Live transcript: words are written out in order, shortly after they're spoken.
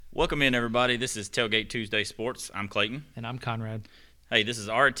Welcome in, everybody. This is Tailgate Tuesday Sports. I'm Clayton. And I'm Conrad. Hey, this is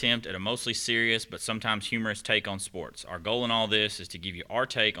our attempt at a mostly serious but sometimes humorous take on sports. Our goal in all this is to give you our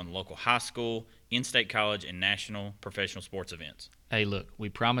take on the local high school, in-state college, and national professional sports events. Hey, look, we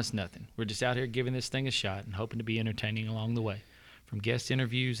promise nothing. We're just out here giving this thing a shot and hoping to be entertaining along the way. From guest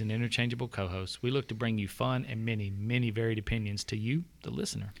interviews and interchangeable co-hosts, we look to bring you fun and many, many varied opinions to you, the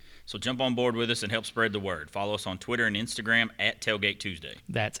listener. So jump on board with us and help spread the word. Follow us on Twitter and Instagram at Tailgate Tuesday.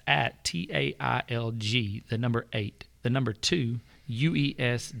 That's at TAILG, the number 8, the number 2,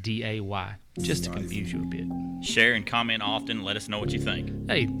 UESDAY, just to confuse you a bit. Share and comment often. Let us know what you think.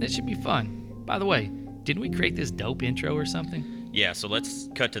 Hey, that should be fun. By the way, didn't we create this dope intro or something? Yeah, so let's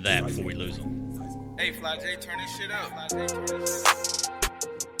cut to that before we lose them. Hey, Fly J, turn this shit up.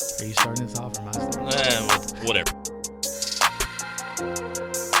 Are you starting this off or am I starting? Whatever.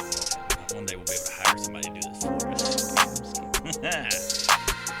 One day we'll be able to hire somebody to do this for us.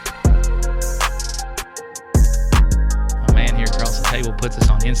 My man here across the table puts us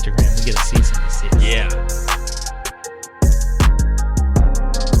on Instagram. We get a cease and desist. Yeah.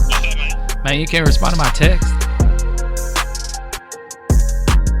 Man, you can't respond to my text.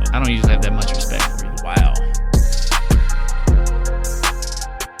 I don't usually have that much respect for you. Wow.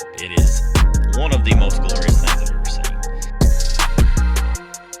 It is one of the most glorious things I've ever seen.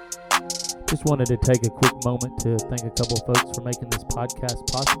 Just wanted to take a quick moment to thank a couple of folks for making this podcast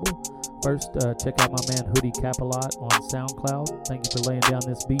possible. First, check out my man Hoodie Capalot on SoundCloud. Thank you for laying down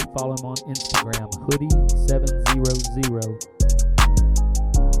this beat. Follow him on Instagram,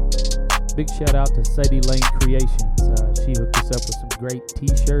 Hoodie700. Big shout out to Sadie Lane Creations. She hooked us up with some great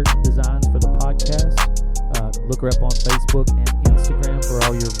t-shirt designs for the podcast. Look her up on Facebook and Instagram for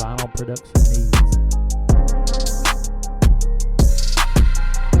all your vinyl production needs.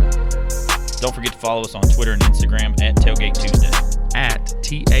 Don't forget to follow us on Twitter and Instagram at Tailgate Tuesday. At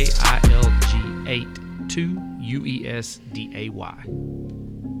TAILG8 2UESDAY.